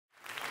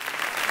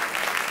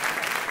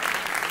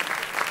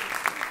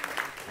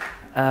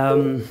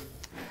Now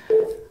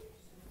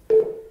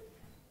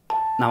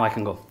I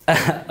can go.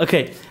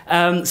 Okay,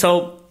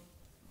 so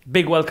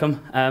big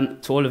welcome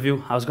to all of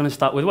you. I was going to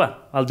start with, well,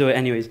 I'll do it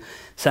anyways.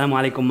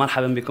 Assalamu alaikum,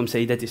 marhaban bikum,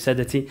 sayyidati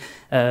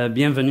sadati.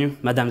 Bienvenue,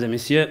 mesdames et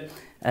messieurs.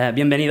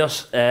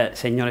 Bienvenidos,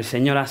 señores y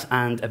señoras,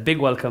 and a big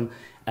welcome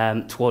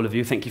to all of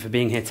you. Thank you for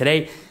being here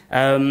today.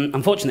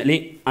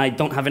 Unfortunately, I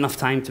don't have enough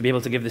time to be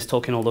able to give this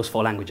talk in all those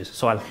 4 languages,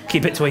 so I'll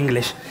keep it to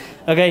English.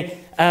 Okay,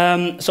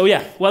 so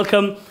yeah,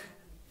 welcome.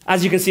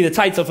 As you can see, the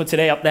title for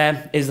today up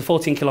there is the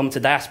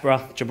 14-kilometre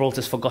Diaspora,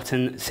 Gibraltar's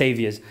Forgotten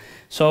Saviours.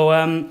 So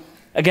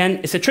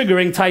again, it's a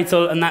triggering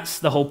title, and that's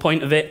the whole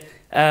point of it.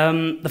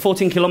 The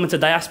 14-kilometre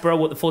Diaspora,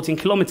 what the 14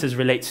 kilometres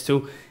relates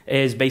to,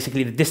 is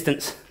basically the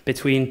distance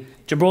between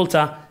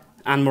Gibraltar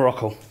and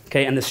Morocco,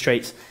 okay, and the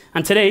Straits.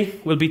 And today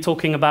we'll be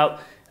talking about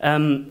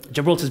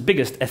Gibraltar's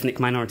biggest ethnic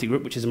minority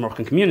group, which is the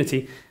Moroccan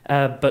community,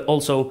 but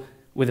also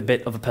with a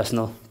bit of a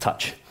personal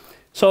touch.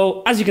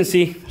 So as you can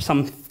see,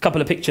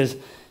 couple of pictures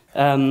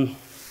on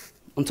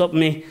top of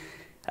me.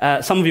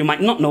 Some of you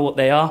might not know what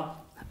they are,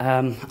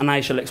 and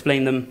I shall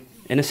explain them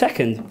in a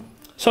second.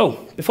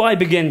 So before I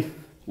begin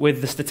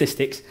with the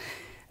statistics,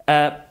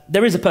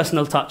 there is a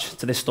personal touch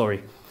to this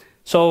story.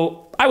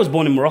 So I was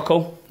born in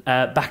Morocco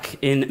back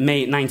in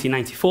May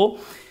 1994,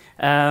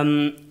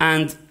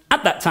 and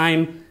at that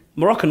time,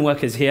 Moroccan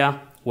workers here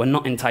were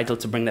not entitled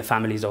to bring their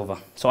families over.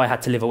 So I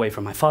had to live away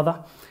from my father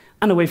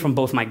and away from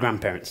both my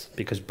grandparents,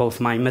 because both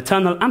my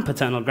maternal and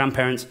paternal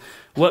grandparents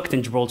worked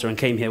in Gibraltar and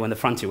came here when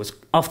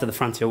after the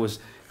frontier was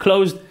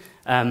closed,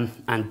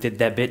 and did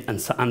their bit,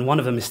 and one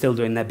of them is still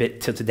doing their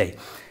bit till today.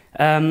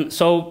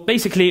 So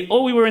basically,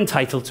 all we were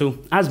entitled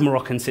to as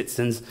Moroccan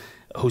citizens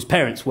whose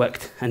parents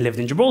worked and lived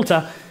in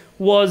Gibraltar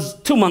was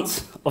 2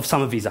 months of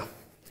summer visa.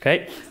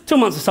 Okay, 2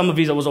 months of summer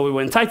visa was all we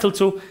were entitled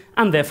to,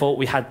 and therefore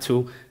we had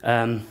to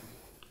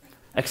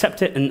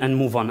accept it and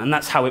move on. And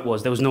that's how it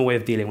was. There was no way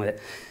of dealing with it.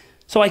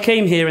 So I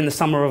came here in the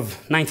summer of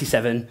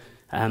 '97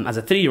 as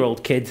a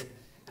 3-year-old kid,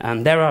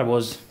 and there I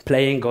was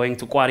playing, going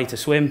to Quarry to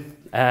swim,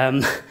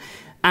 and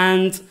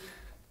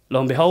lo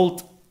and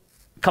behold,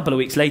 a couple of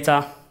weeks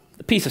later,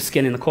 the piece of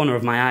skin in the corner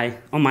of my eye,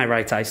 on my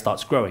right eye,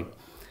 starts growing.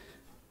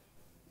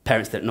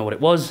 Parents didn't know what it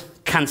was.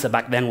 Cancer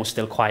back then was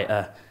still quite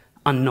an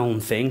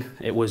unknown thing.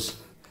 It was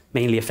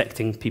mainly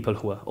affecting people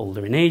who were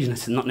older in age,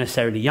 and not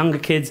necessarily younger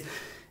kids.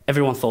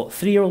 Everyone thought,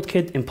 3-year-old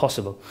kid,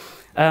 impossible.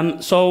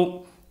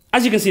 So,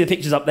 as you can see the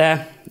pictures up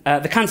there,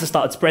 the cancer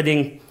started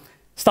spreading,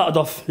 started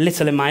off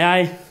little in my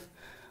eye,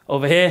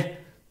 over here,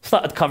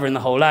 started covering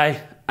the whole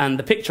eye, and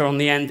the picture on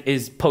the end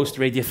is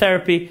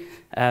post-radiotherapy,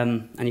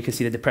 and you can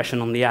see the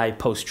depression on the eye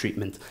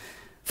post-treatment.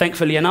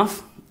 Thankfully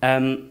enough,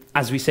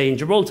 as we say in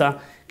Gibraltar,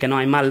 que no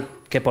hay mal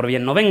que por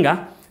bien no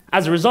venga,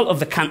 as a result of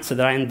the cancer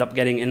that I ended up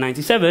getting in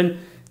 '97,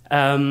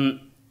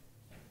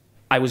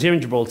 I was here in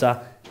Gibraltar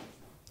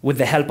with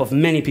the help of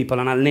many people,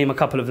 and I'll name a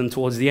couple of them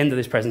towards the end of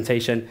this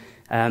presentation.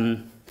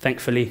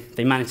 Thankfully,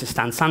 they managed to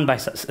stand side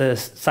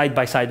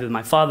by side with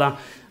my father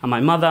and my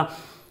mother,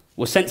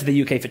 was sent to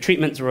the UK for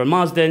treatment to Royal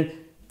Marsden,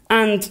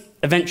 and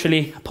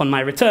eventually, upon my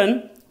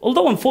return,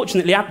 although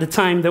unfortunately at the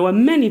time there were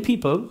many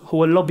people who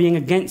were lobbying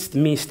against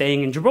me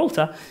staying in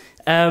Gibraltar,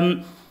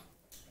 there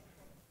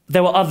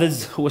were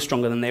others who were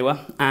stronger than they were,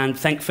 and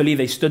thankfully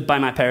they stood by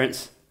my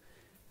parents,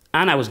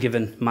 and I was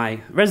given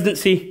my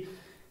residency,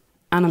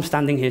 and I'm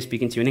standing here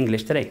speaking to you in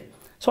English today.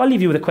 So I'll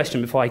leave you with a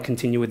question before I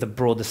continue with the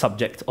broader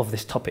subject of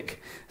this topic.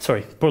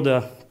 Sorry,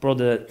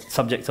 broader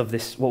subject of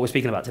this, what we're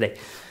speaking about today.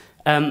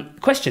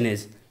 Question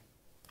is,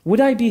 would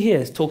I be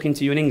here talking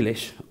to you in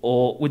English,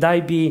 or would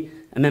I be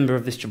a member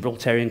of this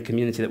Gibraltarian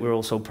community that we're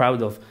all so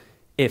proud of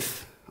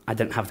if I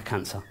didn't have the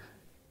cancer?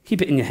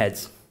 Keep it in your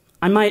heads.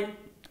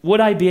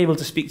 Would I be able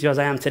to speak to you as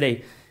I am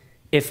today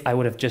if I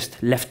would have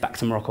just left back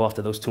to Morocco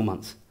after those 2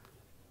 months?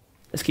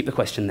 Let's keep the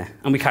question there,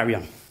 and we carry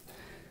on.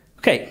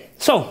 Okay,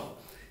 so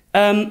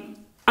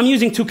I'm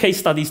using 2 case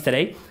studies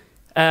today,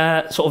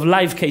 sort of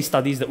live case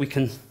studies that we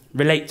can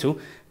relate to,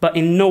 but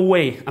in no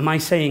way am I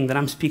saying that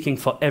I'm speaking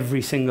for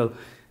every single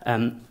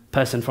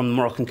person from the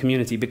Moroccan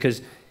community,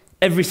 because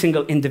every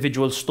single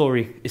individual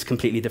story is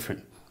completely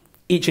different.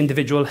 Each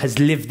individual has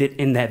lived it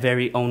in their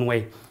very own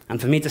way.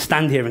 And for me to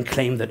stand here and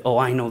claim that, oh,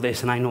 I know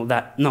this and I know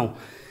that, no.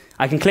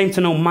 I can claim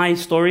to know my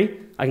story,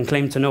 I can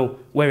claim to know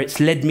where it's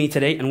led me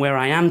today and where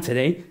I am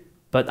today,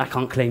 but I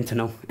can't claim to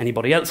know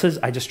anybody else's.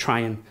 I just try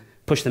and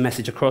push the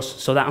message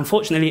across, so that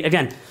unfortunately,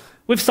 again,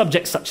 with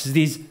subjects such as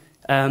these,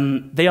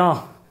 they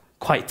are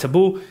quite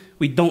taboo.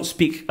 We don't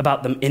speak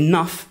about them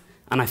enough,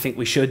 and I think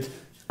we should,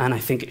 and I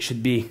think it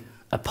should be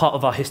a part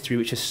of our history,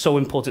 which is so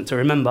important to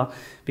remember,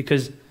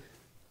 because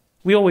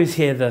we always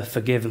hear the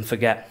forgive and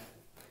forget.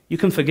 You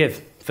can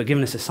forgive.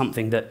 Forgiveness is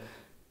something that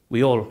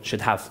we all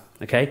should have,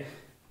 okay?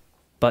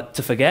 But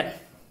to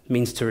forget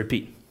means to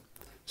repeat.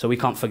 So we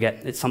can't forget.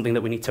 It's something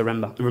that we need to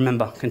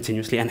remember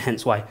continuously, and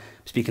hence why I'm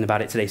speaking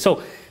about it today.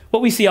 So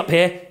what we see up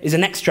here is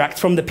an extract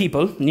from the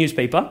People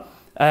newspaper.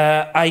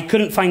 I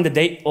couldn't find the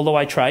date, although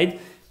I tried,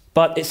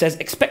 but it says,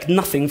 expect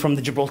nothing from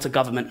the Gibraltar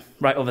government,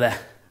 right over there.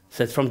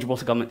 said from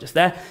Gibraltar government just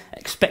there.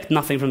 Expect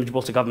nothing from the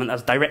Gibraltar government.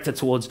 That's directed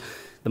towards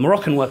the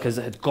Moroccan workers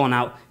that had gone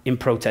out in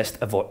protest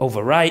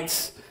over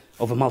rights,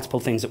 over multiple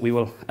things that we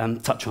will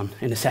touch on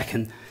in a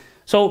second.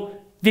 So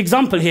the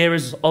example here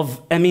is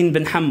of Amin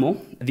bin Hammo,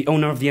 the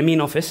owner of the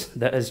Amin office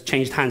that has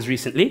changed hands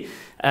recently,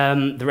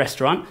 the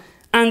restaurant,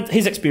 and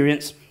his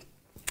experience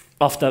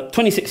after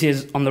 26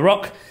 years on the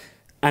Rock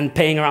and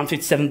paying around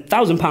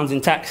 £57,000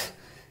 in tax.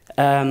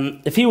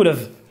 If he would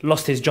have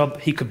lost his job,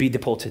 he could be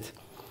deported.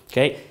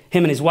 Okay?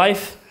 Him and his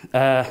wife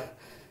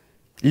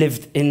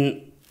lived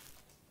in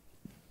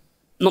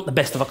not the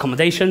best of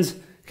accommodations,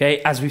 okay?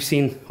 As we've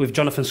seen with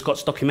Jonathan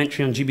Scott's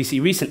documentary on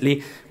GBC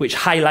recently, which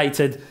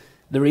highlighted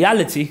the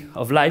reality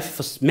of life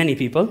for many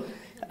people.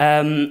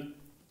 It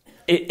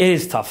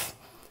is tough,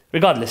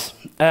 regardless.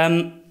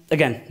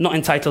 Again, not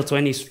entitled to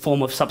any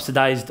form of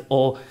subsidized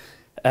or,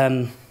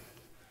 let's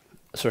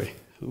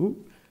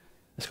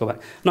go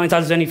back. Not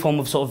entitled to any form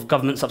of sort of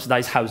government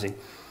subsidized housing.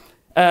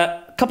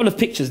 A couple of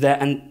pictures there,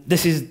 and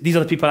these are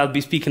the people I'll be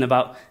speaking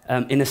about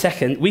in a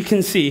second. We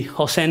can see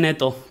José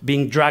Neto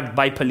being dragged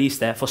by police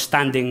there for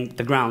standing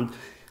the ground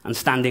and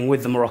standing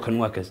with the Moroccan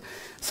workers.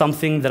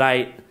 Something that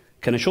I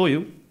can assure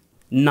you,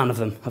 none of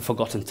them have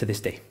forgotten to this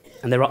day.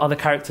 And there are other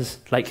characters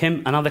like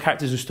him and other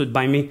characters who stood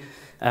by me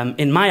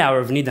in my hour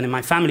of need and in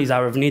my family's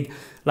hour of need,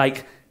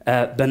 like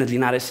Bernard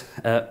Linares,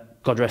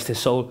 God rest his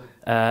soul.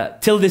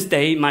 Till this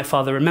day, my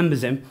father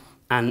remembers him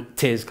and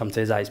tears come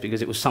to his eyes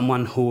because it was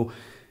someone who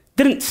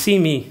didn't see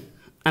me,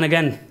 and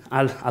again,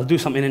 I'll do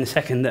something in a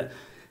second that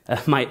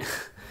might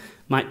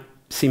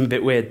seem a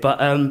bit weird, but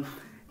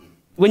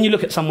when you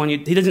look at someone,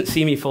 he doesn't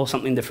see me for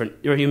something different.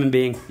 You're a human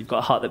being, you've got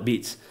a heart that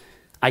beats.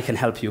 I can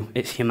help you.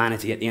 It's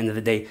humanity at the end of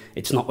the day.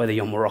 It's not whether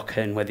you're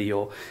Moroccan, whether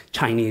you're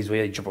Chinese,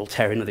 whether you're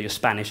Gibraltarian, whether you're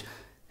Spanish.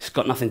 It's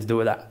got nothing to do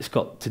with that. It's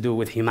got to do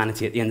with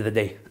humanity at the end of the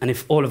day. And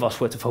if all of us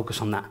were to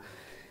focus on that,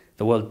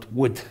 the world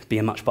would be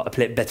a much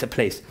better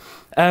place.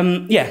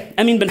 Yeah,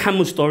 Amin bin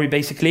Hammoud's story,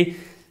 basically.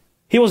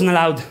 He wasn't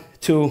allowed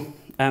to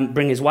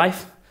bring his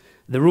wife.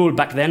 The rule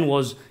back then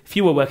was if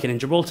you were working in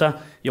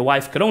Gibraltar, your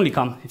wife could only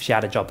come if she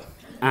had a job.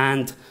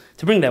 And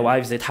to bring their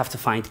wives, they'd have to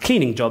find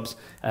cleaning jobs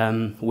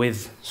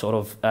with sort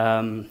of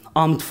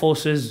armed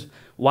forces,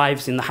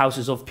 wives in the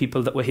houses of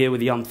people that were here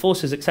with the armed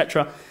forces,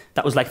 etc.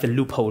 That was like the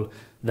loophole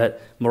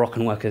that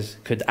Moroccan workers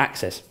could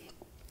access.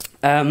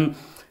 The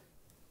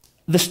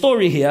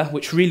story here,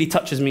 which really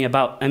touches me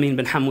about Amin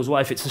bin Hammoud's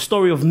wife, it's the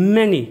story of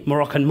many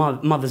Moroccan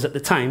mothers at the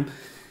time,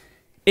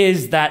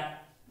 is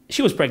that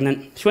she was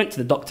pregnant. She went to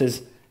the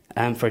doctors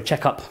for a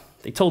checkup.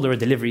 They told her a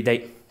delivery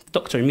date. The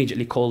doctor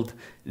immediately called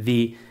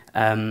the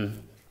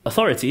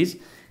authorities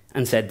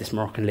and said, this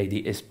Moroccan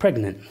lady is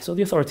pregnant. So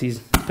the authorities,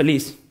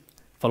 police,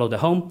 followed her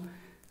home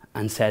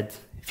and said,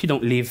 if you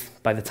don't leave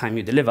by the time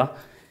you deliver,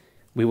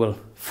 we will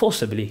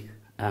forcibly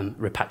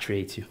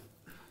repatriate you.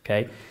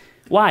 Okay?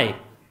 Why,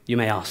 you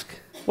may ask?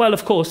 Well,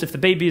 of course, if the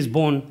baby is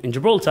born in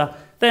Gibraltar,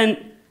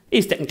 then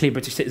he's technically a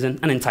British citizen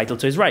and entitled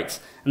to his rights.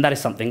 And that is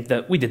something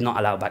that we did not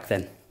allow back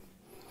then.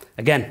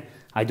 Again,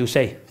 I do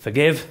say,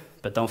 forgive,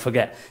 but don't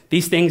forget.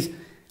 These things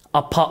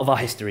are part of our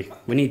history.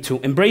 We need to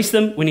embrace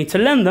them, we need to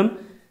learn them,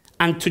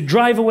 and to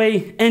drive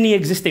away any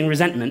existing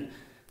resentment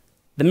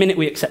the minute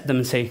we accept them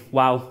and say,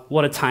 wow,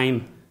 what a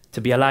time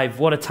to be alive,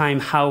 what a time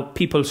how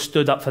people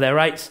stood up for their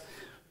rights,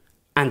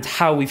 and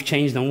how we've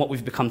changed and what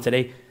we've become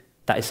today.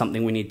 That is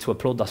something we need to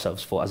applaud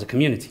ourselves for as a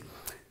community.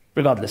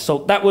 Regardless, so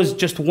that was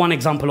just one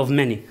example of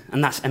many,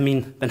 and that's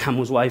Amin bin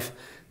Hammoud's wife.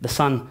 The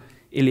son,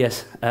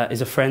 Ilyas,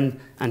 is a friend,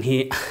 and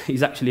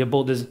he's actually a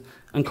Borders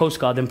and Coast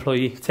Guard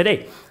employee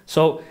today.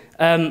 So,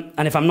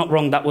 and if I'm not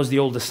wrong, that was the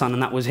oldest son,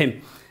 and that was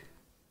him.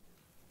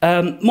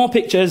 More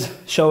pictures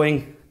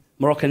showing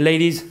Moroccan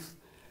ladies,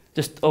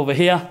 just over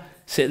here,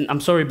 sitting. I'm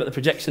sorry, but the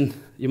projection,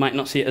 you might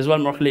not see it as well.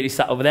 Moroccan ladies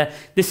sat over there.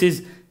 This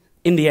is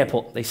in the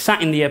airport. They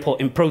sat in the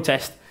airport in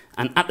protest,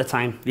 and at the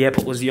time, the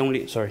airport was the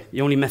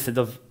only method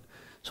of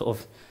sort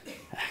of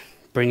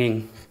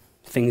bringing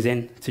things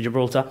in to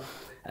Gibraltar,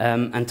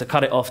 and to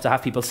cut it off, to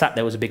have people sat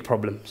there was a big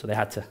problem, so they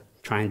had to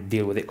try and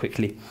deal with it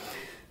quickly.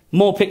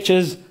 More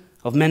pictures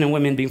of men and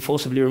women being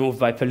forcibly removed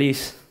by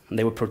police, and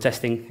they were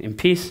protesting in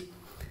peace.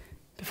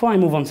 Before I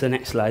move on to the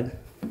next slide,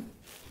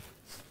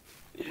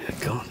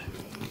 God.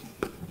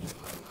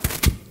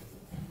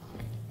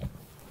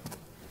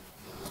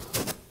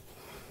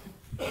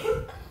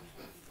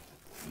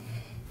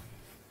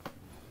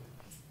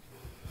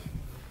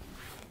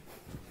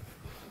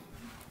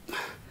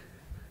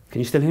 Can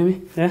you still hear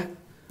me? Yeah?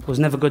 I was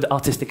never good at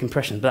artistic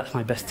impressions, but that's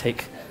my best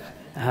take.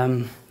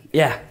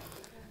 Yeah.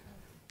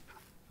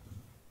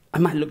 I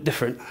might look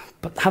different,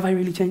 but have I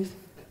really changed?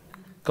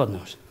 God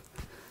knows.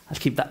 Let's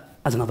keep that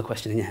as another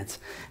question in your heads.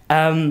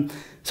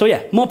 So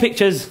yeah, more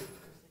pictures.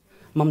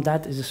 Mum,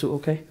 Dad, is the suit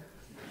okay?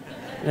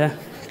 Yeah?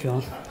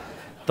 God.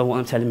 Don't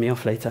want them telling me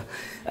off later.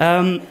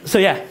 So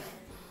yeah.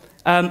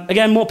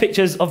 Again, more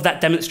pictures of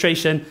that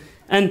demonstration.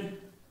 And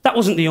that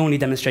wasn't the only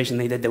demonstration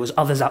they did. There was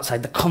others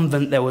outside the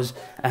convent. There was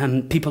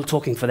people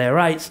talking for their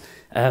rights.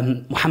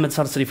 Mohammed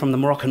Sarsari from the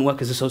Moroccan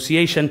Workers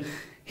Association,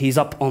 he's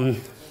up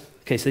on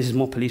Okay, so this is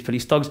more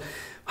police dogs.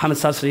 Mohammed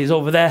Salsari is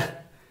over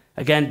there,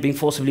 again, being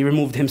forcibly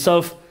removed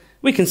himself.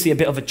 We can see a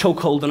bit of a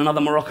chokehold on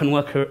another Moroccan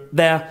worker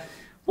there.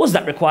 Was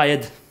that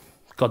required?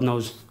 God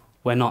knows.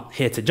 We're not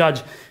here to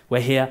judge.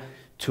 We're here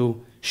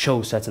to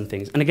show certain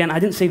things. And again, I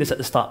didn't say this at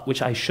the start,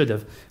 which I should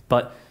have,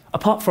 but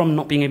apart from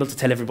not being able to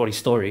tell everybody's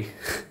story,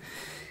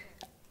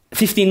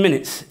 15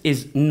 minutes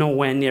is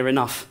nowhere near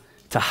enough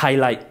to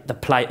highlight the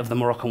plight of the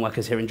Moroccan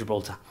workers here in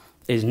Gibraltar.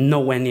 It is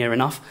nowhere near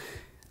enough.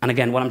 And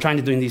again, what I'm trying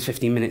to do in these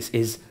 15 minutes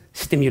is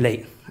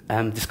stimulate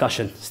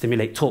discussion,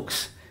 stimulate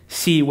talks,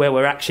 see where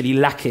we're actually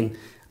lacking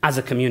as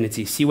a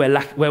community, see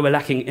where we're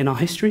lacking in our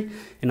history,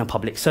 in our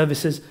public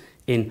services,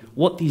 in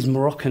what these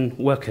Moroccan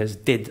workers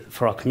did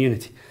for our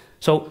community.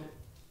 So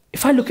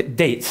if I look at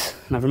dates,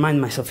 and I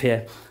remind myself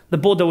here, the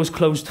border was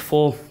closed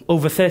for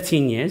over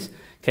 13 years,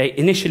 okay,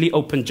 initially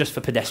opened just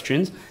for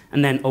pedestrians,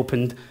 and then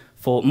opened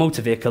for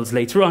motor vehicles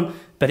later on,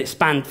 but it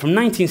spanned from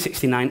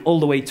 1969 all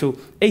the way to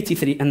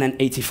 83 and then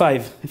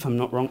 85, if I'm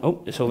not wrong.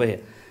 Oh, it's over here.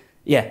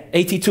 Yeah,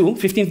 82,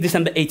 15th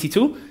December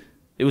 82,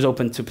 it was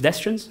opened to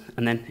pedestrians,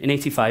 and then in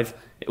 85,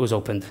 it was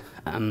opened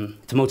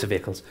to motor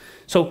vehicles.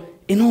 So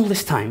in all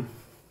this time,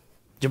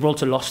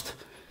 Gibraltar lost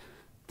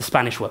the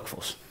Spanish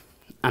workforce,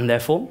 and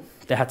therefore,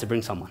 they had to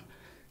bring someone.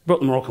 Brought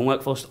the Moroccan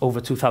workforce,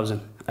 over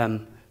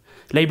 2,000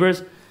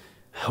 labourers,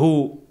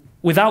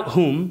 without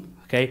whom,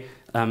 okay,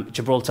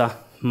 Gibraltar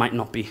might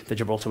not be the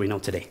Gibraltar we know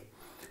today.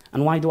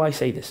 And why do I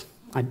say this?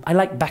 I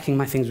like backing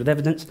my things with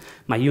evidence.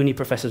 My uni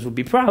professors would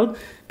be proud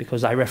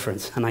because I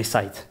reference and I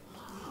cite.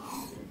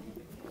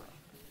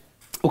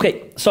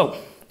 Okay, so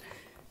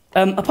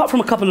apart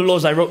from a couple of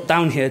laws I wrote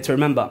down here to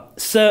remember,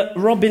 Sir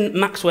Robin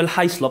Maxwell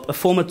Hyslop, a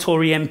former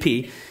Tory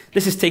MP,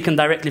 this is taken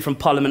directly from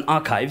Parliament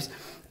archives,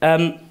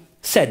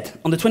 said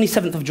on the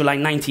 27th of July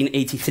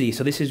 1983,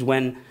 so this is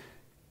when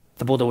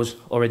the border was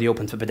already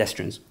open for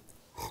pedestrians,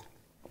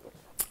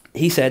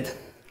 he said,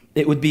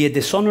 "It would be a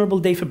dishonourable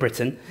day for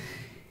Britain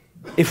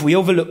if we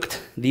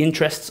overlooked the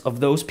interests of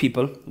those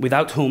people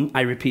without whom,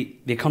 I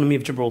repeat, the economy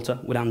of Gibraltar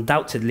would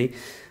undoubtedly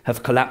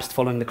have collapsed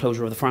following the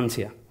closure of the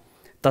frontier.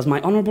 Does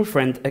my honourable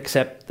friend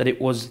accept that it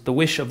was the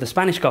wish of the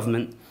Spanish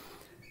government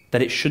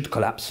that it should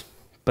collapse,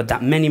 but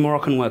that many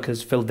Moroccan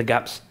workers filled the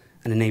gaps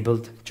and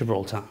enabled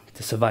Gibraltar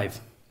to survive?"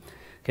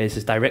 Okay, this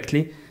is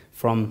directly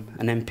from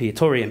an MP, a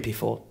Tory MP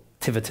for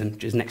Tiverton,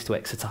 which is next to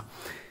Exeter.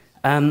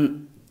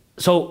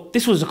 So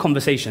this was a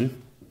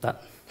conversation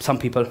that some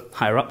people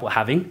higher up were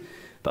having,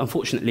 but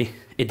unfortunately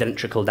it didn't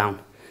trickle down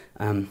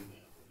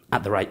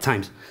at the right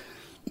times.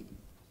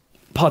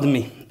 Pardon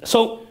me.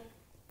 So,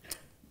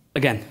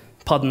 again,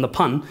 pardon the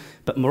pun,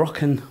 but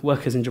Moroccan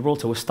workers in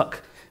Gibraltar were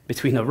stuck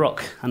between a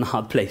rock and a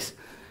hard place.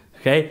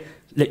 Okay?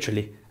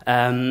 Literally.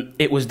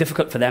 It was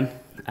difficult for them.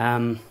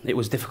 It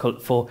was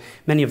difficult for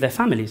many of their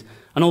families.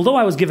 And although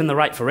I was given the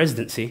right for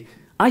residency,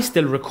 I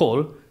still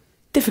recall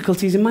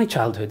difficulties in my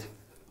childhood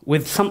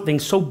with something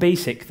so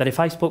basic that if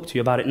I spoke to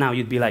you about it now,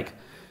 you'd be like,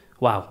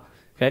 wow,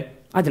 okay?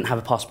 I didn't have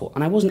a passport,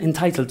 and I wasn't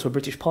entitled to a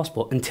British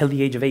passport until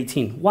the age of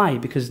 18. Why?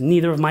 Because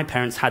neither of my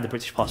parents had a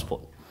British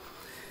passport.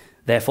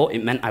 Therefore,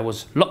 it meant I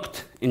was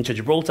locked into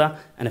Gibraltar,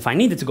 and if I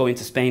needed to go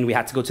into Spain, we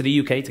had to go to the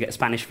UK to get a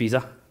Spanish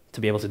visa to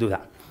be able to do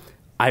that.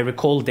 I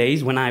recall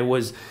days when I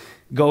was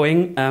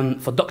going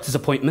for doctor's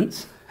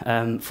appointments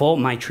for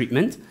my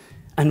treatment,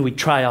 and we'd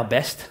try our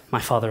best, my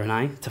father and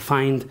I, to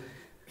find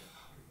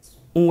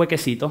un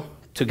huequecito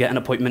to get an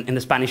appointment in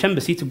the Spanish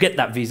embassy to get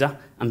that visa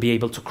and be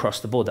able to cross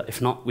the border.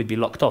 If not, we'd be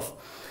locked off.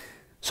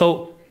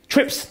 So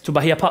trips to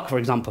Bahia Park, for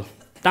example,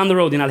 down the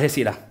road in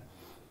Algeciras.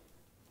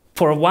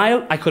 For a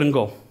while, I couldn't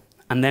go.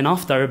 And then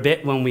after a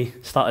bit, when we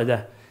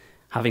started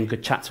having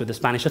good chats with the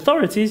Spanish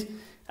authorities,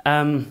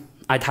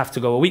 I'd have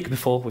to go a week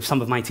before with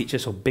some of my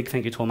teachers, so big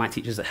thank you to all my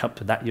teachers that helped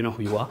with that, you know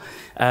who you are.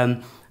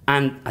 And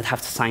I'd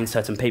have to sign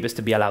certain papers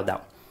to be allowed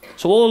out.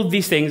 So all of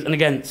these things, and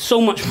again,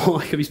 so much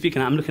more I could be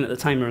speaking. I'm looking at the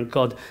timer and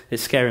God,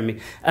 it's scaring me.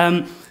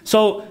 I'd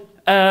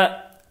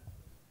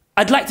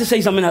like to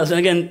say something else. And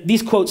again,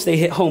 these quotes, they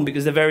hit home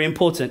because they're very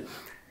important.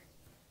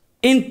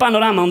 In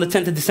Panorama on the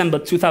 10th of December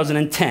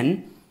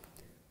 2010,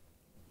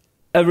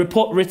 a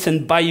report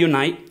written by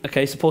Unite,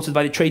 okay, supported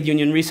by the Trade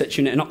Union Research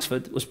Unit in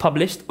Oxford, was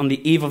published on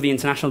the eve of the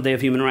International Day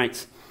of Human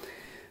Rights.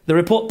 The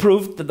report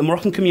proved that the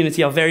Moroccan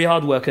community are very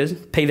hard workers,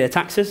 pay their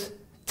taxes,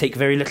 take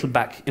very little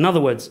back. In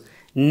other words,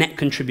 net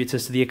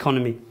contributors to the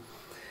economy.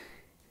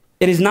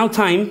 It is now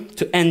time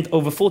to end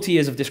over 40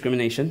 years of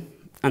discrimination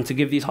and to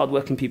give these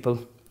hardworking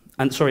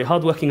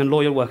and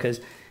loyal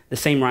workers the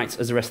same rights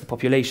as the rest of the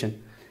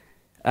population.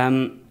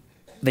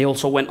 They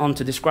also went on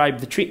to describe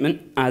the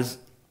treatment as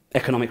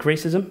economic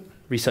racism,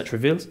 research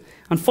reveals.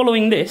 And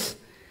following this,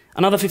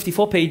 another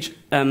 54-page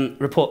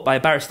report by a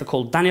barrister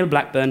called Daniel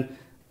Blackburn,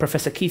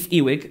 Professor Keith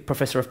Ewig,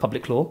 Professor of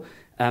Public Law,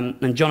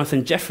 and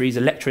Jonathan Jeffries,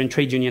 a lecturer in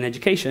trade union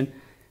education,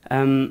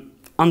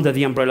 under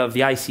the umbrella of the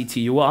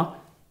ICTUR,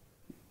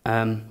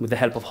 with the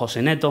help of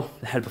José Neto,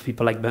 the help of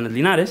people like Bernard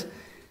Linares.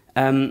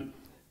 And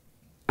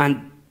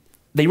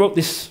they wrote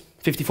this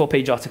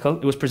 54-page article.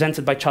 It was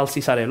presented by Charles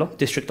Cisarello,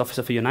 District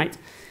Officer for Unite,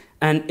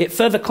 and it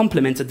further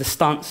complemented the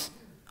stance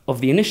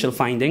of the initial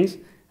findings,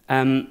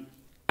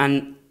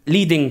 and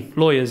leading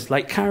lawyers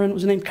like Karen,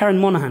 what's her name? Karen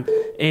Monaghan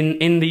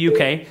in the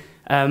UK.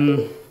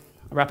 I'll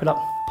wrap it up.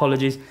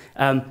 Apologies.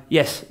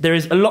 Yes, there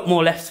is a lot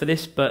more left for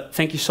this, but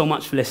thank you so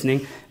much for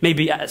listening.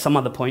 Maybe at some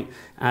other point.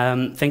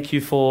 Thank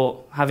you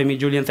for having me,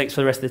 Julian. Thanks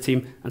for the rest of the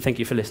team, and thank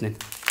you for listening.